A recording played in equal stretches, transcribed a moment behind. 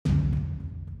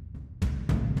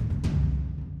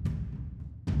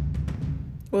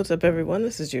What's up, everyone?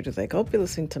 This is Judith. I hope you're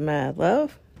listening to Mad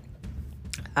Love.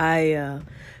 I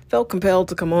felt compelled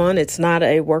to come on. It's not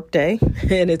a work day,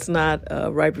 and it's not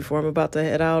right before I'm about to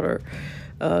head out or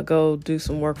go do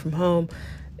some work from home.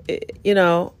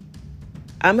 I'm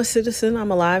a citizen.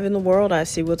 I'm alive in the world. I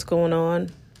see what's going on.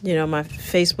 My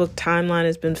Facebook timeline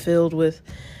has been filled with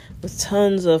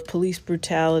tons of police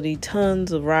brutality,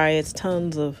 tons of riots,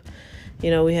 tons of,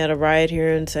 we had a riot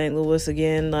here in St. Louis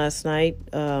again last night.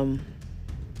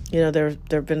 There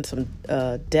have been some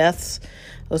deaths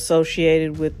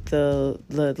associated with the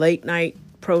late night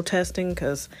protesting,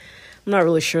 because I'm not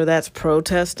really sure that's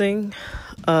protesting.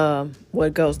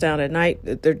 What goes down at night,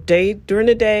 during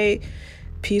the day,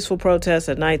 peaceful protests.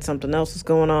 At night, something else is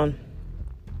going on.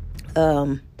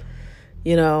 And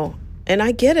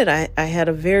I get it. I had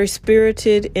a very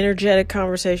spirited, energetic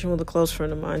conversation with a close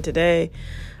friend of mine today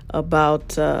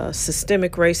about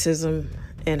systemic racism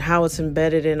and how it's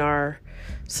embedded in our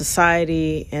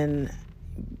society. And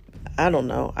I don't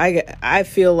know. I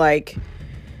feel like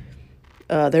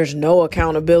there's no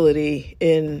accountability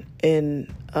in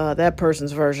that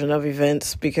person's version of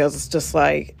events, because it's just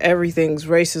like everything's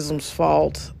racism's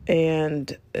fault,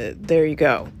 and there you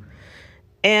go.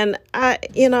 And I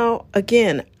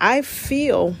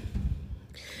feel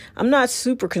I'm not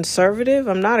super conservative.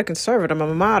 I'm not a conservative.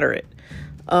 I'm a moderate.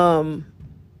 But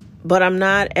I'm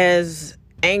not as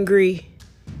angry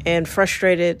and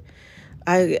frustrated.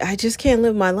 I just can't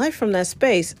live my life from that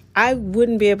space. I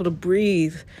wouldn't be able to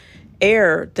breathe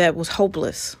air that was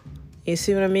hopeless. You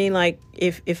see what I mean? Like,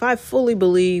 if I fully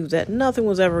believed that nothing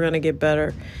was ever going to get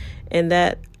better, and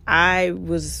that I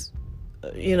was,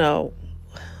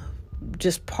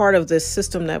 just part of this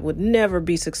system that would never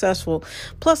be successful.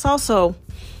 Plus, also,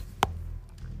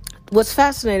 what's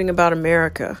fascinating about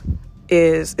America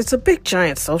is it's a big,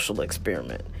 giant social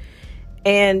experiment.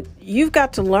 And you've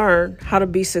got to learn how to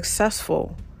be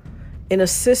successful in a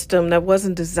system that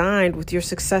wasn't designed with your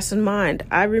success in mind.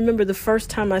 I remember the first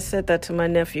time I said that to my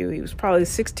nephew. He was probably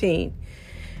 16.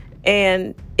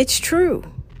 And it's true.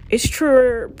 It's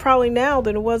truer probably now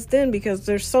than it was then, because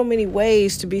there's so many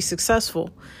ways to be successful.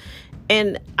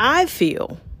 And I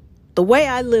feel the way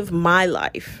I live my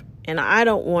life, and I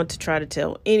don't want to try to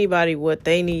tell anybody what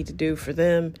they need to do for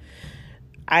them.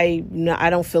 I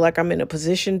don't feel like I'm in a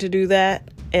position to do that,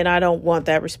 and I don't want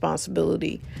that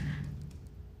responsibility.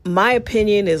 My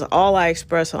opinion is all I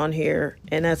express on here,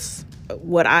 and that's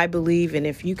what I believe. And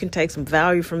if you can take some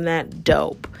value from that,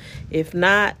 dope. If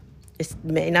not, it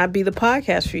may not be the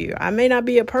podcast for you. I may not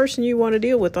be a person you want to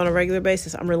deal with on a regular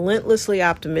basis. I'm relentlessly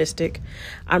optimistic.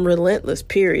 I'm relentless,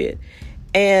 period.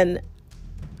 And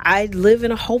I live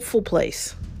in a hopeful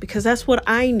place, because that's what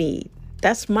I need.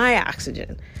 That's my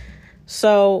oxygen.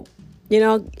 So,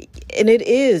 and it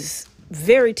is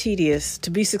very tedious to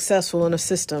be successful in a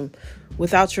system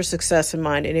without your success in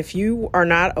mind. And if you are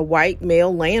not a white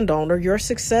male landowner, your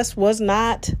success was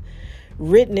not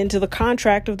written into the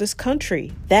contract of this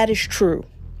country. That is true.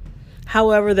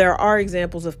 However, there are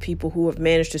examples of people who have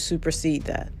managed to supersede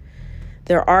that.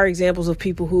 There are examples of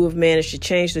people who have managed to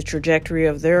change the trajectory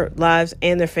of their lives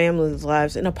and their families'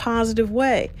 lives in a positive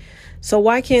way. So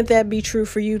why can't that be true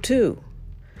for you too?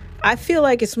 I feel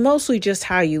like it's mostly just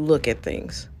how you look at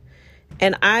things.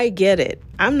 And I get it.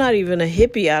 I'm not even a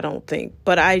hippie, I don't think.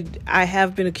 But I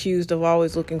have been accused of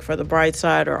always looking for the bright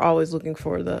side, or always looking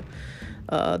for the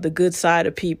good side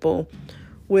of people,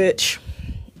 which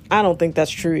I don't think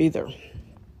that's true either.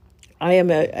 I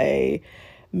am a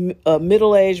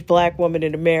middle-aged Black woman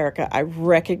in America. I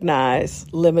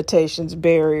recognize limitations,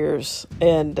 barriers,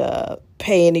 and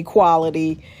pay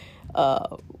inequality,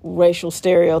 racial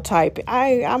stereotype.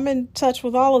 I'm in touch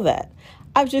with all of that.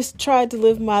 I've just tried to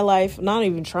live my life, not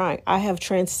even trying. I have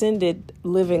transcended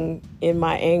living in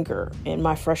my anger, in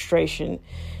my frustration,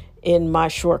 in my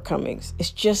shortcomings.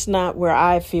 It's just not where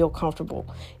I feel comfortable.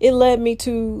 It led me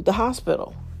to the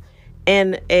hospital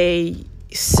and a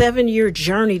 7-year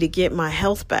journey to get my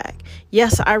health back.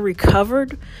 Yes, I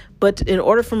recovered, but in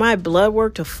order for my blood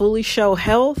work to fully show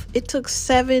health, it took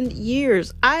 7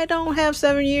 years. I don't have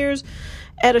 7 years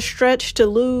at a stretch to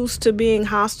lose to being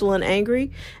hostile and angry.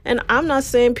 And I'm not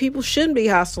saying people shouldn't be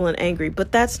hostile and angry,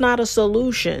 but that's not a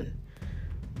solution.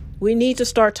 We need to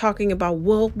start talking about,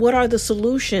 well, what are the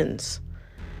solutions?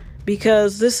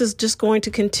 Because this is just going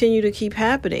to continue to keep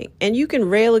happening. And you can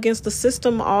rail against the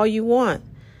system all you want.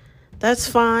 That's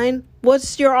fine.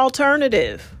 What's your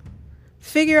alternative?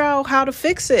 Figure out how to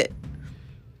fix it,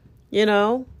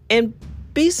 and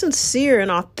be sincere and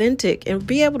authentic, and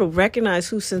be able to recognize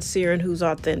who's sincere and who's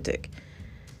authentic.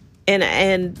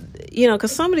 And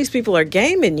because some of these people are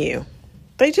gaming you.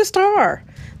 They just are.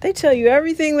 They tell you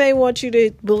everything they want you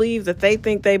to believe that they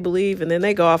think they believe, and then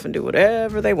they go off and do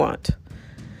whatever they want.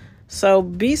 So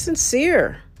be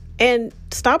sincere and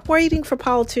stop waiting for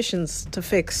politicians to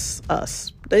fix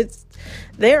us.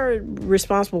 They're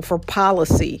responsible for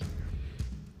policy.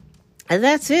 And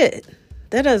that's it.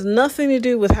 That has nothing to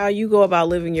do with how you go about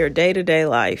living your day-to-day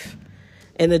life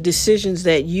and the decisions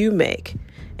that you make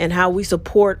and how we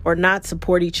support or not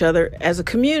support each other as a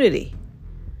community.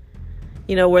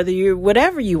 You know, whether you're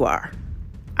whatever you are.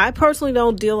 I personally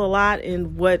don't deal a lot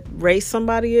in what race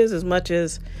somebody is as much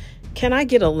as, can I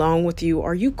get along with you?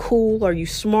 Are you cool? Are you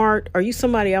smart? Are you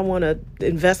somebody I want to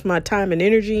invest my time and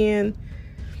energy in?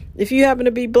 If you happen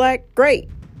to be black, great.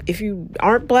 If you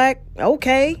aren't black,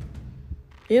 okay.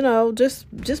 You know, just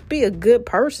be a good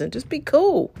person. Just be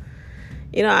cool.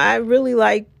 You know, I really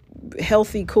like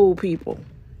healthy, cool people.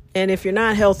 And if you're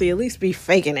not healthy, at least be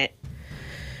faking it.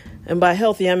 And by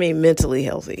healthy, I mean mentally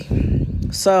healthy.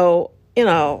 So, you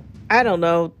know, I don't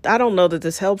know. I don't know that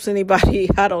this helps anybody.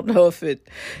 I don't know if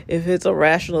it's a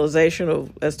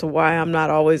rationalization as to why I'm not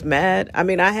always mad. I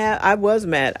mean, I was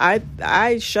mad.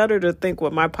 I shudder to think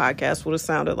what my podcast would have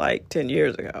sounded like 10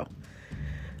 years ago.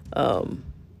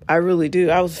 I really do.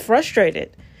 I was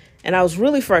frustrated, and I was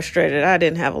really frustrated. I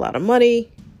didn't have a lot of money,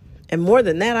 and more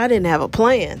than that, I didn't have a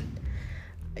plan.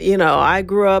 You know, I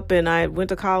grew up and I went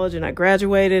to college and I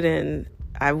graduated and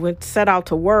I set out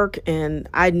to work, and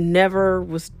I never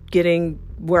was getting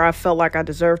where I felt like I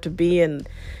deserved to be in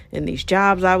these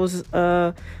jobs I was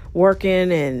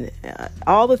working, and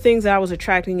all the things that I was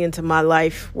attracting into my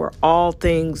life were all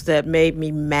things that made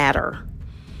me matter.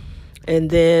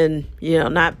 And then, you know,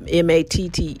 not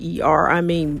M-A-T-T-E-R, I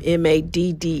mean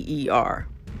M-A-D-D-E-R.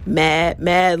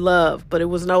 Mad love, but it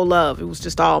was no love. It was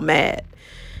just all mad.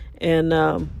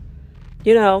 And,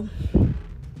 you know,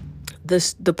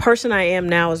 the person I am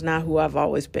now is not who I've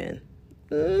always been.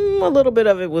 A little bit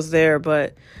of it was there,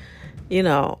 but, you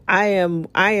know, I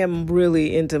am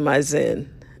really into my Zen,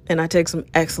 and I take some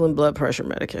excellent blood pressure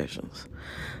medications.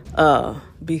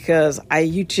 Because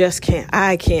you just can't,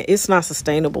 it's not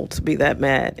sustainable to be that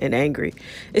mad and angry,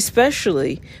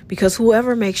 especially because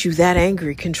whoever makes you that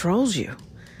angry controls you.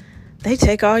 They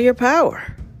take all your power,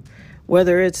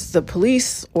 whether it's the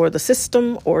police or the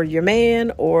system or your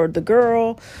man or the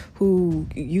girl who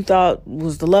you thought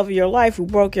was the love of your life, who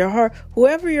broke your heart.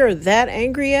 Whoever you're that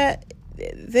angry at,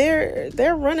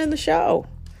 they're running the show,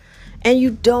 and you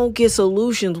don't get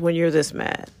solutions when you're this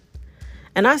mad.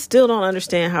 And I still don't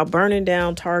understand how burning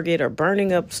down Target or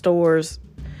burning up stores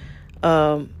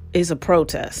is a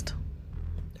protest.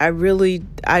 I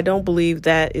don't believe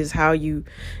that is how you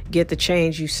get the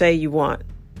change you say you want.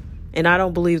 And I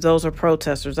don't believe those are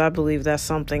protesters. I believe that's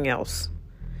something else.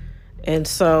 And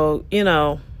so, you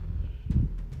know,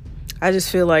 I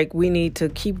just feel like we need to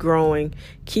keep growing,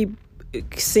 keep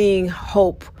seeing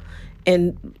hope.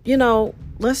 And, you know,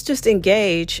 let's just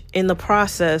engage in the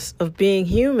process of being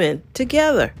human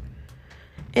together.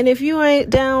 And if you ain't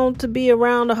down to be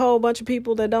around a whole bunch of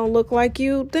people that don't look like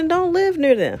you, then don't live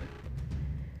near them.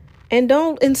 And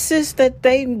don't insist that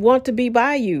they want to be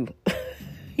by you.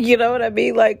 You know what I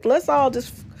mean? Like, let's all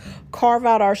just carve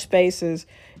out our spaces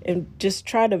and just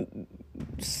try to,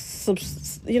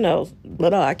 you know,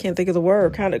 I can't think of the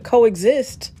word, kind of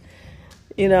coexist,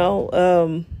 you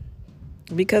know,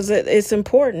 because it's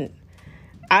important.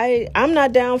 I'm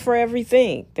not down for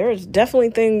everything. There's definitely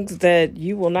things that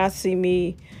you will not see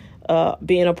me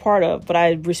being a part of, but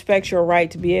I respect your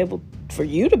right to be able for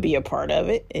you to be a part of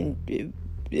it. And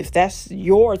if that's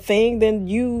your thing, then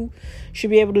you should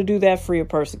be able to do that free of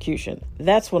persecution.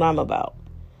 That's what I'm about.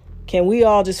 Can we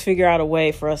all just figure out a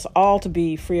way for us all to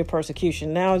be free of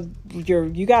persecution? Now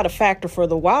you got to factor for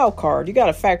the wild card. You got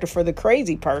to factor for the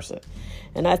crazy person.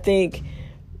 And I think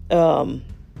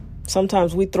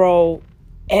sometimes we throw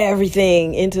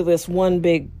everything into this one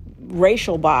big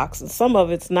racial box, and some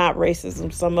of it's not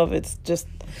racism. Some of it's just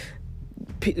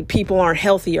people aren't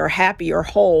healthy or happy or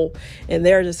whole, and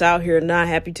they're just out here not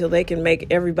happy till they can make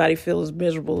everybody feel as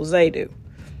miserable as they do.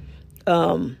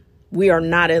 We are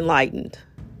not enlightened,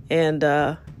 and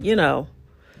you know,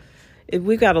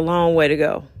 we've got a long way to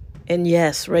go. And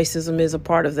yes, racism is a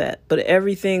part of that, but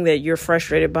everything that you're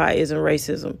frustrated by isn't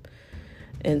racism.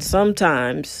 And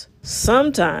sometimes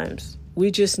we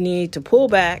just need to pull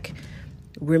back,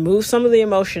 remove some of the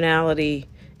emotionality,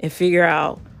 and figure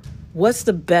out what's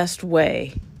the best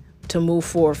way to move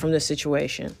forward from this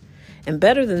situation. And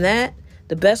better than that,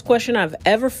 the best question I've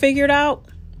ever figured out,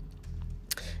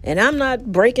 and I'm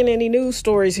not breaking any news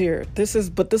stories here. This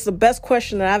is the best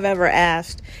question that I've ever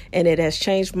asked, and it has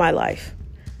changed my life.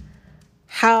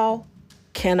 How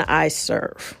can I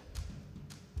serve?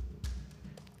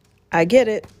 I get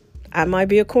it. I might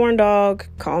be a corn dog.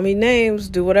 Call me names.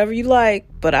 Do whatever you like.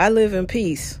 But I live in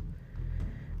peace.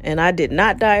 And I did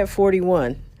not die at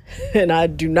 41. And I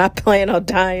do not plan on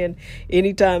dying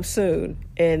anytime soon.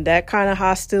 And that kind of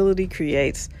hostility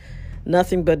creates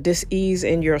nothing but dis-ease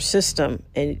in your system.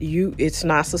 And it's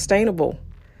not sustainable.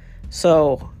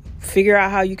 So figure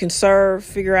out how you can serve.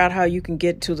 Figure out how you can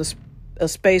get to a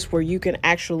space where you can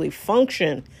actually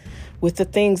function with the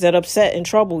things that upset and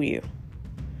trouble you.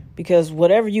 Because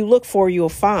whatever you look for, you'll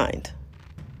find.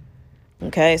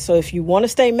 Okay, so if you want to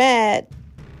stay mad,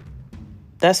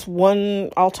 that's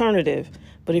one alternative.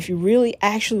 But if you really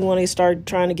actually want to start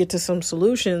trying to get to some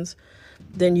solutions,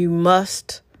 then you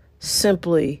must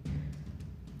simply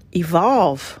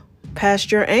evolve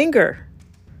past your anger.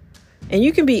 And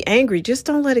you can be angry, just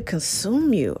don't let it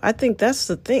consume you. I think that's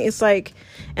the thing. It's like,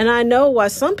 and I know why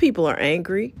some people are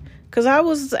angry, because I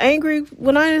was angry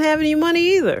when I didn't have any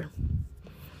money either.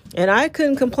 And I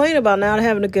couldn't complain about not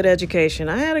having a good education.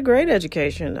 I had a great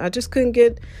education. I just couldn't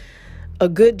get a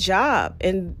good job.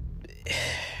 And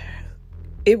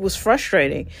it was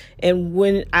frustrating. And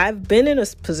when I've been in a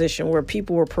position where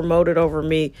people were promoted over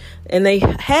me, and they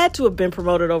had to have been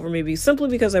promoted over me simply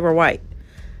because they were white,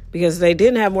 because they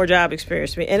didn't have more job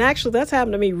experience than me. And actually, that's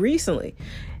happened to me recently.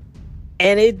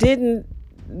 And it didn't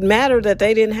matter that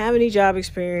they didn't have any job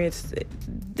experience.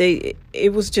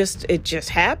 It just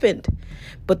happened.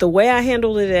 But the way I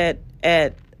handled it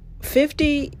at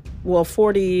 50,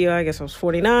 40, I guess I was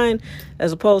 49,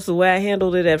 as opposed to the way I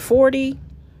handled it at 40,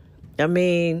 I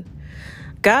mean,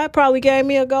 God probably gave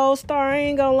me a gold star. I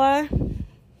ain't gonna lie.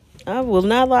 I will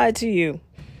not lie to you.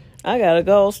 I got a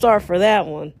gold star for that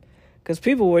one. Because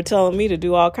people were telling me to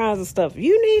do all kinds of stuff.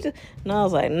 You need to. And I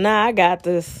was like, nah, I got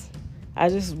this. I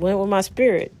just went with my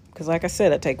spirit. Because like I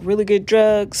said, I take really good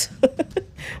drugs.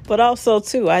 But also,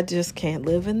 too, I just can't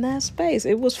live in that space.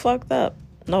 It was fucked up.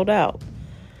 No doubt.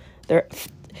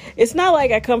 It's not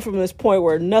like I come from this point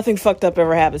where nothing fucked up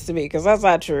ever happens to me. Because that's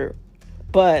not true.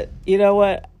 But you know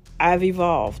what? I've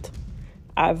evolved.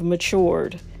 I've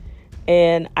matured.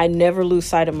 And I never lose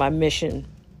sight of my mission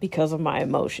because of my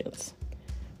emotions.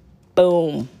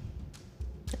 Boom.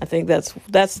 I think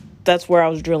that's where I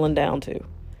was drilling down to.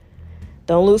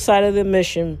 Don't lose sight of the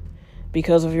mission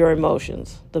because of your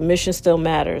emotions. The mission still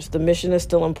matters. The mission is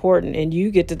still important, and you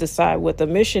get to decide what the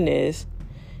mission is,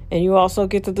 and you also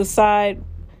get to decide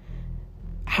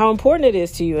how important it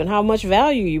is to you and how much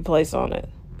value you place on it,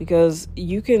 because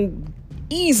you can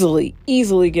easily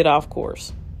get off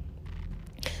course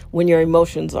when your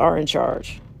emotions are in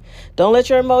charge. Don't let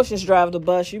your emotions drive the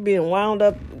bus. You're being wound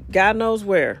up God knows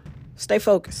where. Stay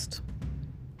focused.